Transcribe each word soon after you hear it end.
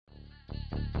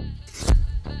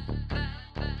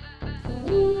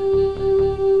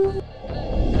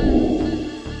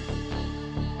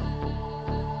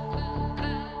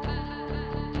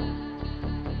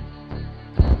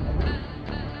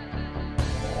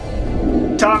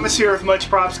Thomas here with Much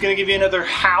Props, going to give you another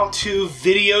how-to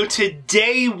video.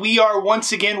 Today we are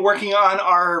once again working on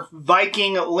our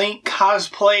Viking Link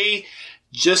cosplay.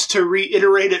 Just to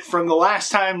reiterate it from the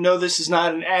last time, no, this is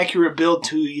not an accurate build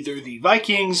to either the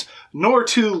Vikings nor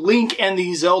to Link and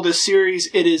the Zelda series.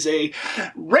 It is a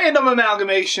random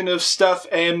amalgamation of stuff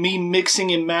and me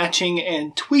mixing and matching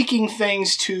and tweaking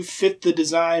things to fit the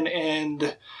design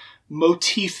and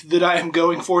motif that I am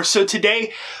going for. So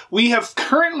today we have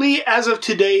currently, as of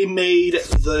today, made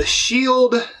the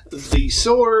shield, the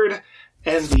sword,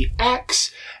 and the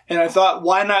axe. And I thought,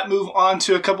 why not move on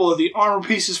to a couple of the armor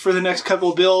pieces for the next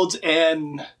couple of builds,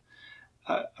 and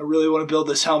I really want to build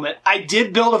this helmet. I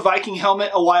did build a Viking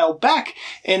helmet a while back,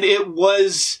 and it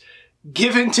was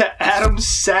given to Adam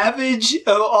Savage,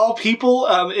 of all people.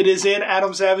 It is in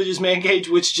Adam Savage's man cage,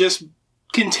 which just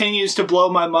continues to blow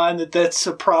my mind that that's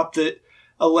a prop that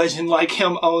a legend like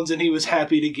him owns, and he was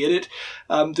happy to get it.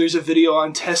 There's a video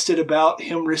on Tested about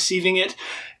him receiving it.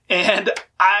 And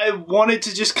I wanted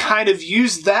to just kind of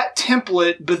use that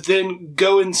template, but then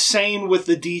go insane with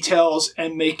the details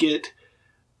and make it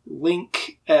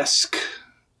Link-esque,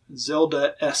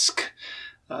 Zelda-esque.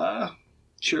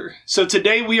 Sure. So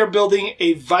today we are building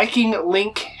a Viking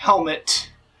Link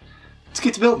helmet. Let's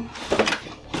get to building.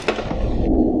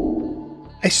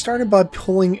 I started by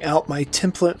pulling out my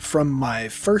template from my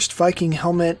first Viking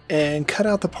helmet and cut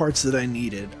out the parts that I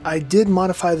needed. I did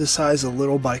modify the size a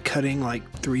little by cutting like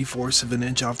 3/4 of an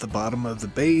inch off the bottom of the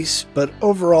base, but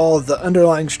overall the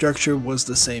underlying structure was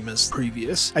the same as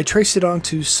previous. I traced it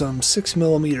onto some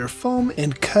 6mm foam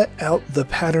and cut out the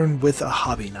pattern with a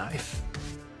hobby knife.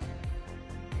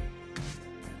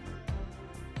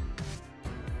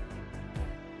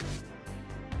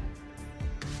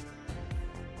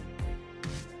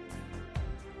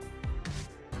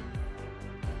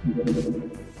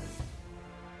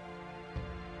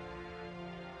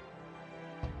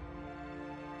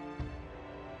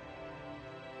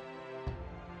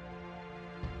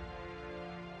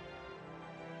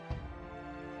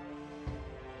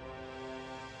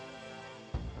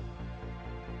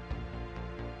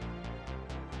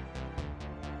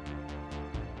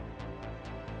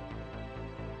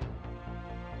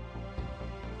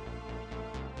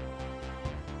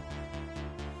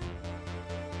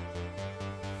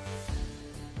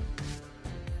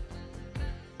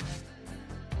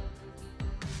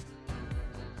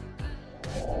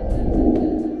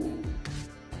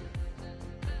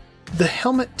 The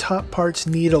helmet top parts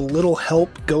need a little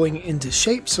help going into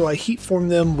shape, so I heat form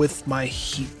them with my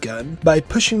heat gun. By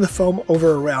pushing the foam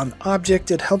over a round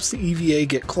object, it helps the EVA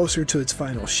get closer to its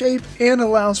final shape and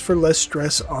allows for less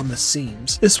stress on the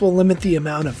seams. This will limit the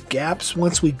amount of gaps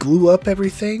once we glue up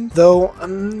everything, though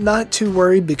I'm not too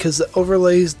worried because the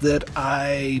overlays that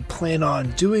I plan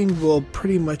on doing will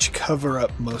pretty much cover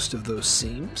up most of those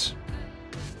seams.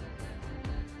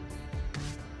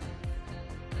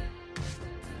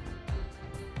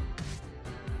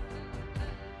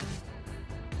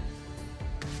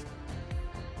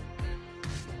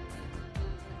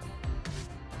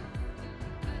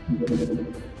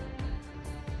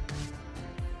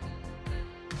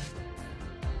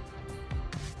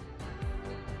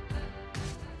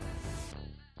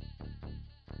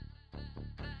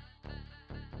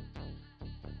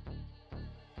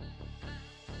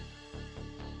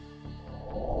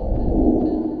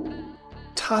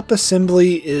 Top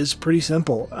assembly is pretty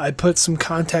simple. I put some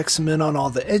contact cement on all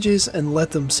the edges and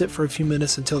let them sit for a few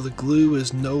minutes until the glue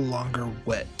is no longer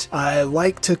wet. I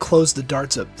like to close the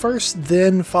darts up first,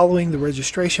 then following the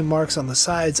registration marks on the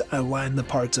sides, I line the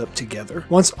parts up together.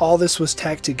 Once all this was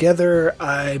tacked together,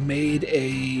 I made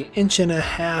a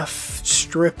 1.5"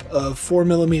 strip of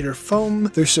 4mm foam,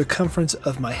 the circumference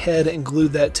of my head, and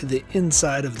glued that to the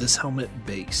inside of this helmet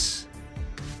base.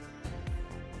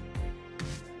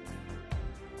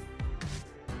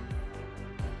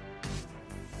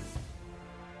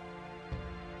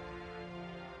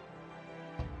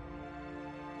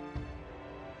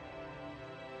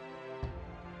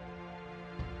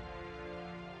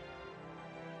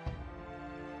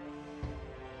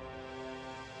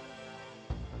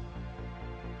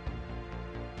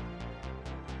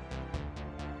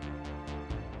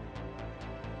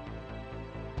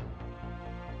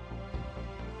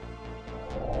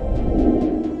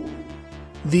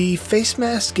 The face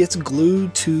mask gets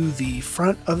glued to the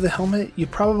front of the helmet. You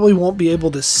probably won't be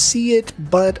able to see it,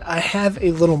 but I have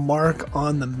a little mark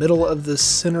on the middle of the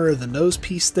center of the nose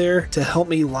piece there to help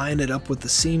me line it up with the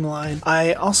seam line.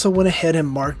 I also went ahead and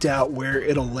marked out where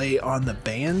it'll lay on the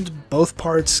band. Both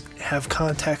parts have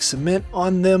contact cement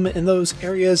on them in those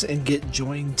areas and get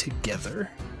joined together.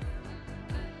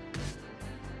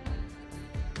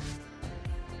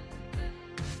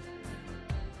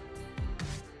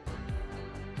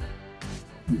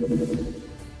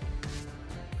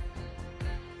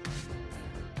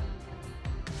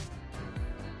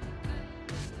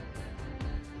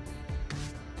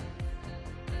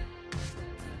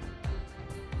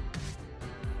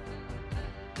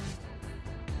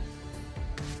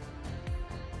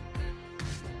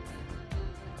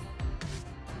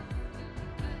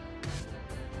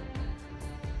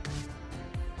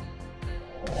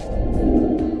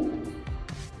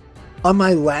 On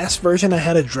my last version, I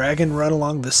had a dragon run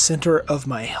along the center of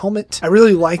my helmet. I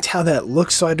really liked how that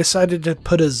looked, so I decided to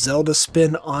put a Zelda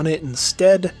spin on it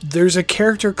instead. There's a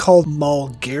character called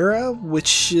Malgera,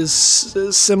 which is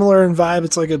similar in vibe.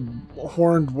 It's like a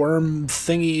horned worm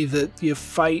thingy that you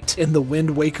fight in the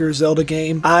Wind Waker Zelda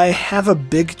game. I have a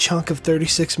big chunk of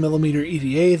 36mm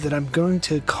EVA that I'm going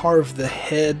to carve the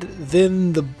head,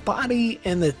 then the body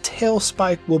and the tail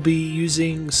spike will be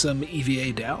using some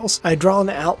EVA dowels. I draw an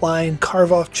outline,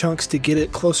 carve off chunks to get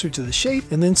it closer to the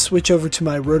shape, and then switch over to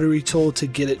my rotary tool to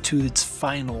get it to its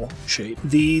final shape.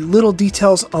 The little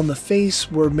details on the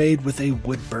face were made with a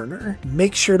wood burner.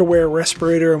 Make sure to wear a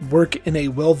respirator and work in a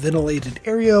well-ventilated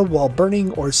area while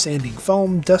burning or sanding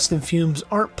foam. Dust and fumes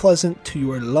aren't pleasant to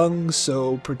your lungs,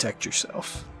 so protect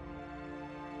yourself.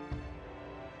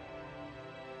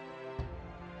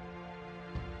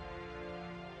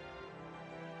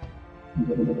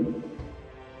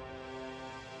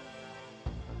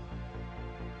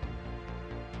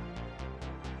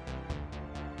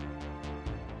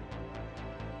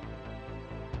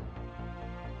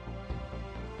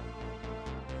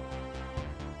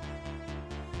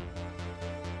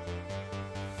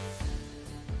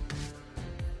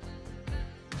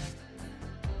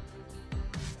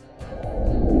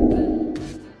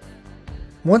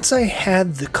 Once I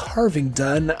had the carving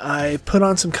done, I put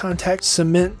on some contact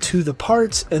cement to the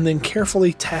parts and then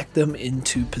carefully tacked them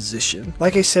into position.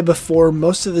 Like I said before,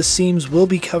 most of the seams will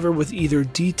be covered with either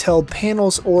detailed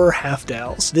panels or half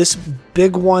dowels. This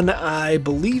big one I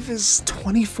believe is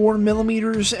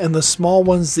 24mm, and the small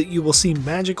ones that you will see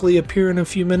magically appear in a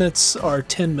few minutes are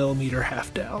 10mm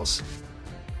half dowels.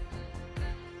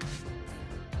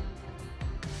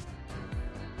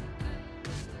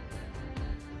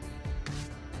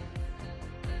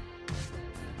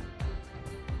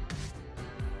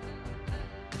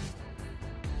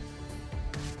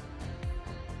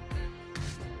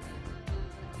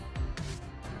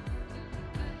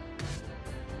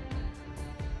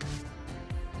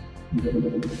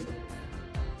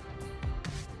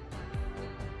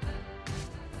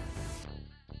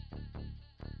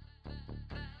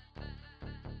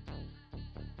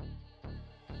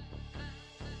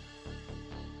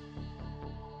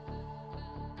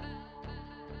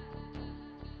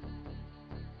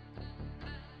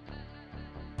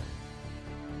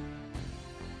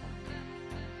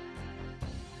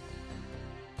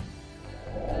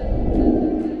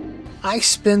 I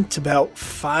spent about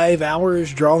 5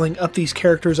 hours drawing up these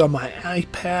characters on my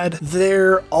iPad.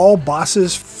 They're all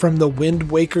bosses from the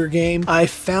Wind Waker game. I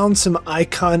found some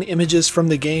icon images from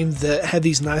the game that had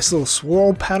these nice little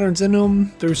swirl patterns in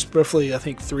them. There's roughly, I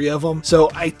think, 3 of them. So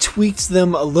I tweaked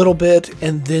them a little bit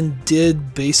and then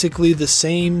did basically the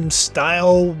same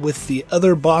style with the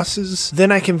other bosses.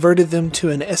 Then I converted them to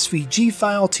an SVG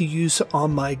file to use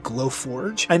on my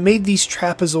Glowforge. I made these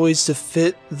trapezoids to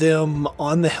fit them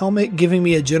on the helmet, giving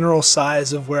me a general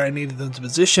size of where I needed them to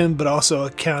position, but also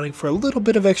accounting for a little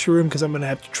bit of extra room because I'm going to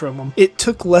have to trim them. It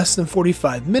took less than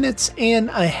 45 minutes,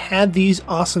 and I had these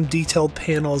awesome detailed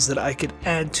panels that I could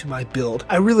add to my build.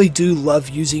 I really do love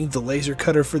using the laser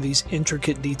cutter for these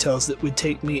intricate details that would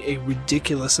take me a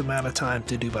ridiculous amount of time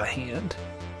to do by hand.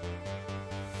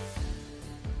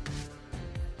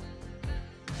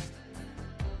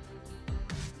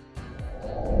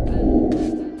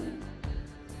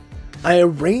 I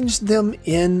arranged them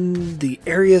in the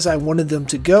areas I wanted them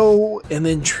to go and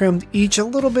then trimmed each a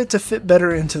little bit to fit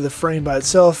better into the frame by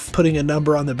itself, putting a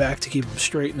number on the back to keep them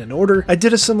straight and in order. I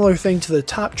did a similar thing to the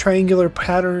top triangular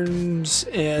patterns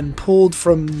and pulled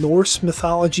from Norse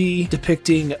mythology,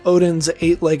 depicting Odin's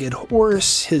 8-legged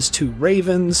horse, his 2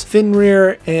 ravens,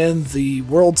 Fenrir, and the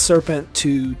world serpent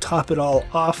to top it all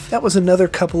off. That was another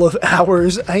couple of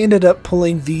hours. I ended up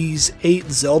pulling these 8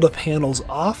 Zelda panels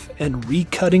off and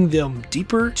recutting them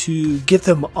deeper. To get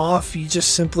them off, you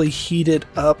just simply heat it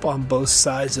up on both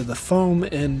sides of the foam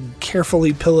and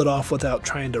carefully peel it off without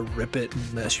trying to rip it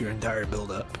and mess your entire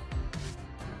build up.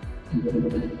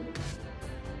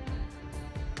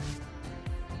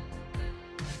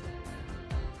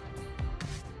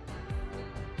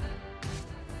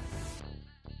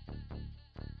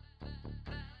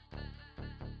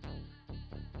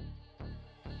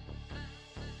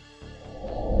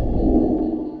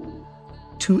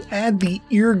 to add the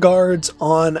ear guards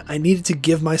on, I needed to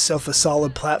give myself a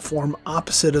solid platform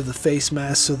opposite of the face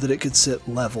mask so that it could sit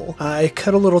level. I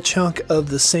cut a little chunk of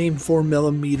the same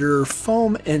 4mm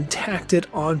foam and tacked it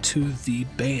onto the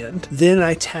band. Then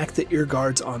I tacked the ear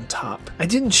guards on top. I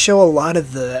didn't show a lot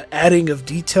of the adding of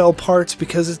detail parts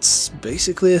because it's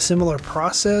basically a similar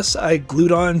process. I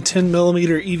glued on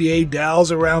 10mm EVA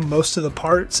dowels around most of the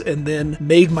parts and then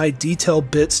made my detail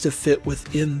bits to fit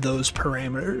within those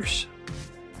parameters.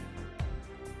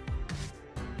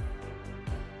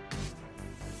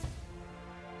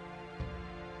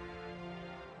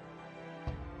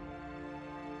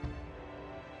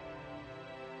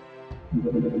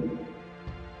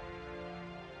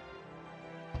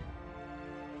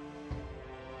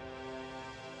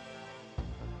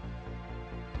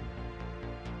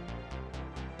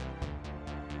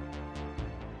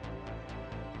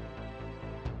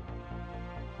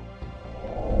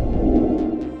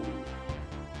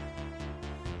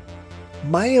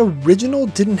 My original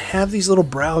didn't have these little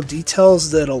brow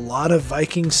details that a lot of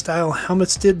Viking style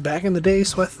helmets did back in the day,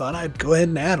 so I thought I'd go ahead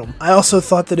and add them. I also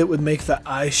thought that it would make the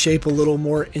eye shape a little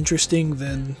more interesting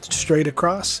than straight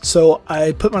across. So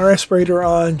I put my respirator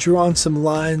on, drew on some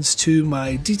lines to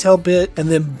my detail bit, and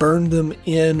then burned them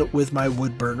in with my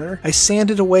wood burner. I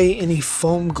sanded away any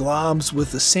foam globs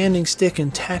with a sanding stick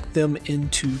and tacked them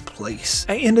into place.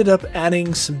 I ended up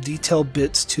adding some detail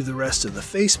bits to the rest of the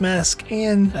face mask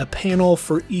and a panel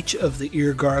for each of the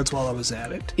ear guards while I was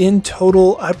at it. In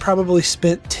total, I probably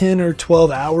spent 10 or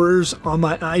 12 hours on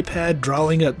my iPad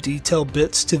drawing up detail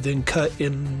bits to then cut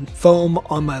in foam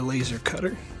on my laser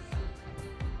cutter.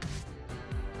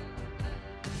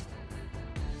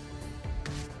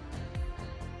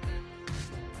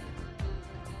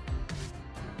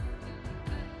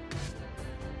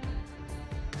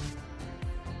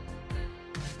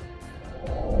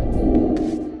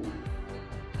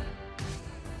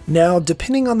 Now,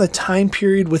 depending on the time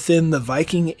period within the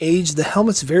Viking age, the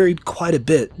helmets varied quite a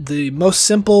bit. The most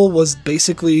simple was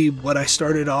basically what I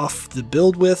started off the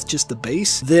build with, just the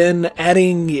base. Then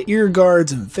adding ear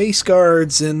guards and face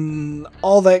guards and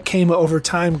all that came over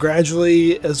time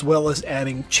gradually, as well as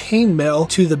adding chainmail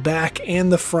to the back and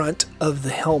the front of the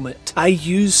helmet. I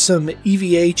used some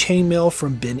EVA chainmail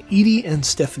from Ben Eadie and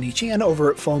Stephanie Chan over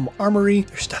at Foam Armory.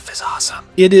 Their stuff is awesome.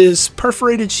 It is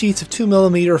perforated sheets of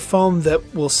 2mm foam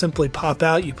that will simply pop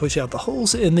out. You push out the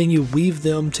holes and then you weave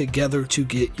them together to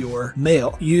get your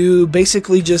mail. You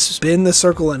basically just bend the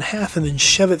circle in half and then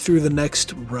shove it through the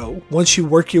next row. Once you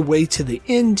work your way to the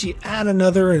end, you add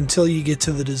another until you get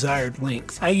to the desired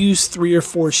length. I used 3 or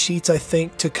 4 sheets, I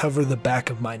think, to cover the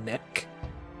back of my neck.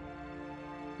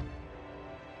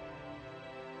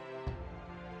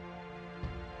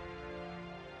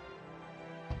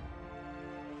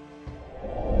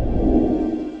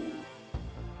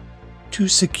 To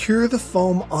secure the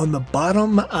foam on the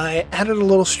bottom, I added a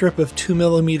little strip of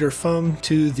 2mm foam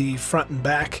to the front and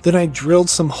back. Then I drilled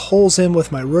some holes in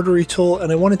with my rotary tool,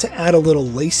 and I wanted to add a little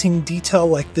lacing detail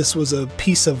like this was a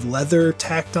piece of leather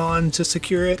tacked on to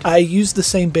secure it. I used the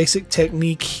same basic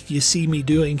technique you see me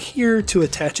doing here to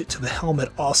attach it to the helmet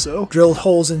also. Drilled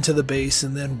holes into the base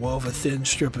and then wove a thin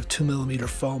strip of 2mm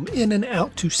foam in and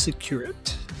out to secure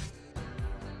it.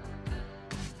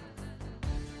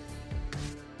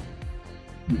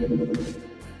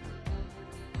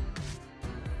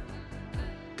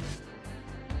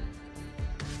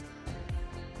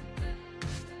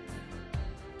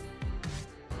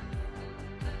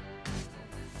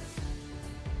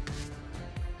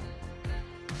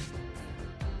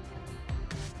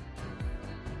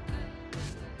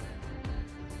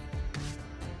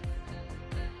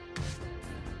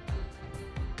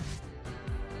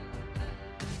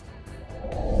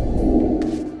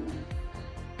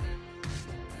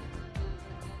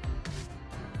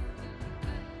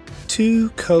 Two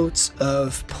coats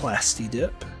of Plasti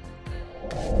Dip.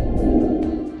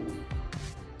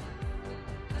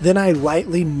 Then I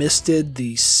lightly misted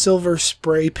the silver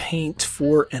spray paint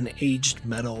for an aged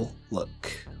metal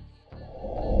look.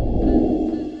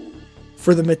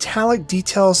 For the metallic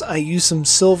details, I used some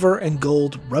silver and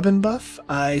gold rub and buff.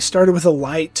 I started with a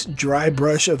light, dry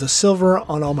brush of the silver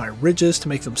on all my ridges to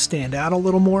make them stand out a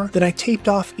little more. Then I taped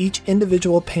off each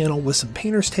individual panel with some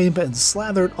painter's tape and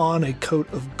slathered on a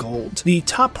coat of gold. The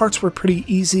top parts were pretty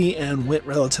easy and went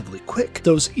relatively quick.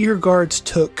 Those ear guards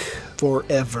took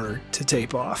forever to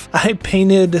tape off. I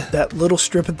painted that little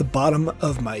strip at the bottom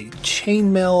of my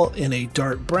chainmail in a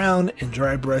dark brown and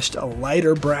dry brushed a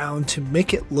lighter brown to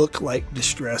make it look like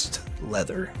distressed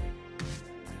leather.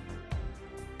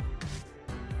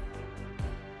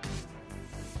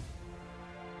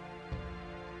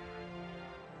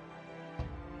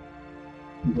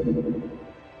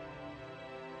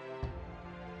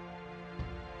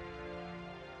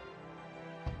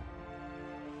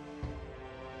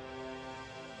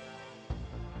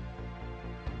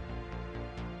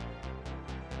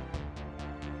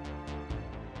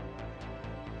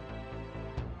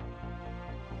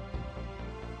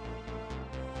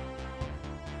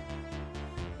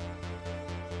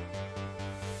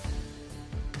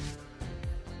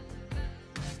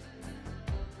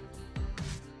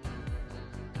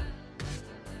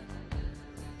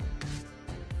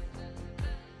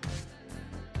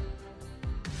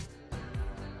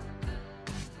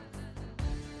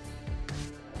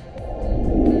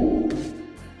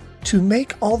 To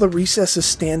make all the recesses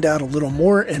stand out a little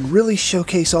more and really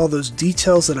showcase all those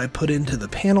details that I put into the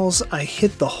panels, I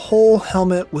hit the whole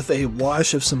helmet with a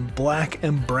wash of some black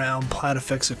and brown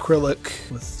Platifex acrylic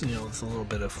with a little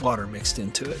bit of water mixed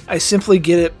into it. I simply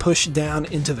get it pushed down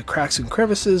into the cracks and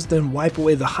crevices, then wipe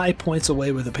away the high points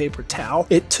away with a paper towel.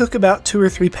 It took about 2 or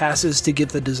 3 passes to get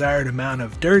the desired amount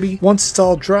of dirty. Once it's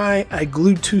all dry, I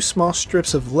glued 2 small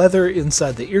strips of leather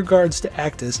inside the ear guards to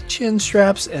act as chin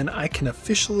straps, and I can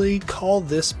officially call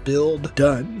this build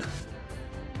done.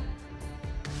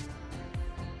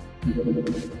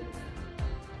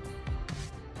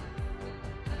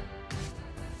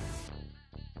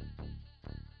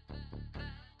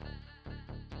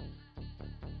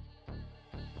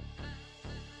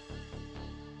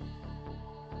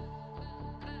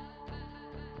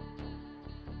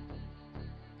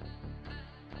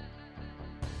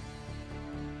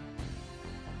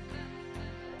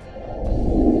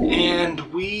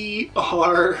 And we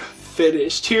are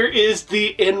finished. Here is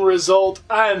the end result.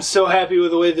 I am so happy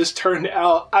with the way this turned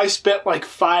out. I spent like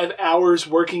 5 hours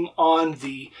working on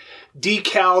the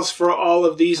decals for all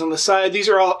of these on the side. These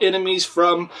are all enemies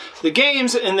from the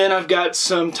games, and then I've got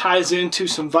some ties into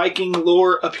some Viking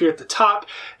lore up here at the top,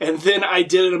 and then I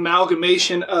did an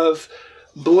amalgamation of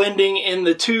blending in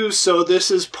the two, so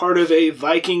this is part of a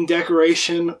Viking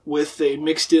decoration with a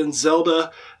mixed in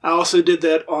Zelda. I also did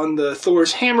that on the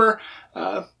Thor's hammer,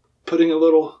 putting a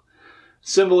little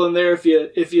symbol in there.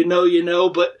 If you know, you know.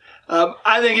 But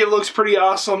I think it looks pretty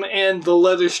awesome, and the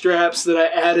leather straps that I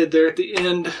added there at the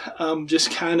end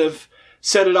just kind of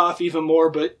set it off even more.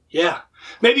 But yeah,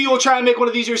 maybe you'll try and make one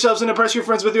of these yourselves and impress your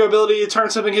friends with your ability to turn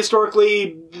something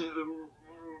historically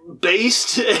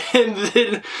based and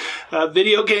then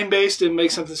video game based and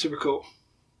make something super cool.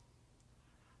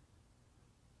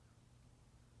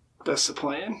 That's the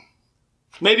plan.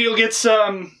 Maybe you'll get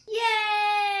some.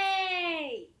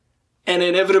 Yay! And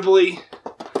inevitably,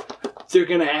 they're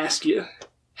going to ask you,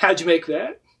 how'd you make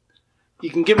that? You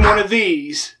can give them one of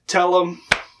these. Tell them,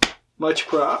 much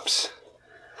props.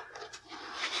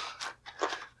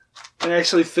 It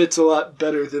actually fits a lot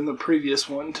better than the previous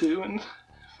one, too. And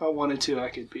if I wanted to, I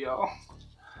could be all.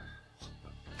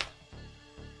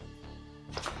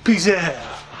 Peace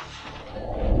out.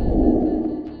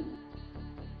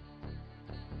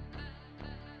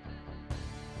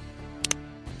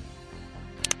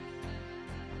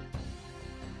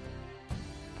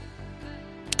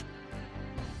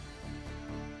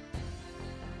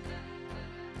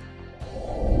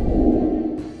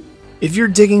 If you're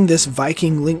digging this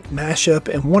Viking Link mashup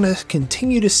and want to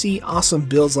continue to see awesome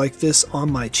builds like this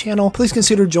on my channel, please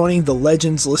consider joining the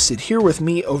legends listed here with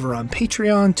me over on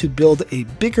Patreon to build a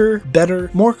bigger, better,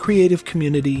 more creative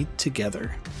community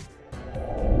together.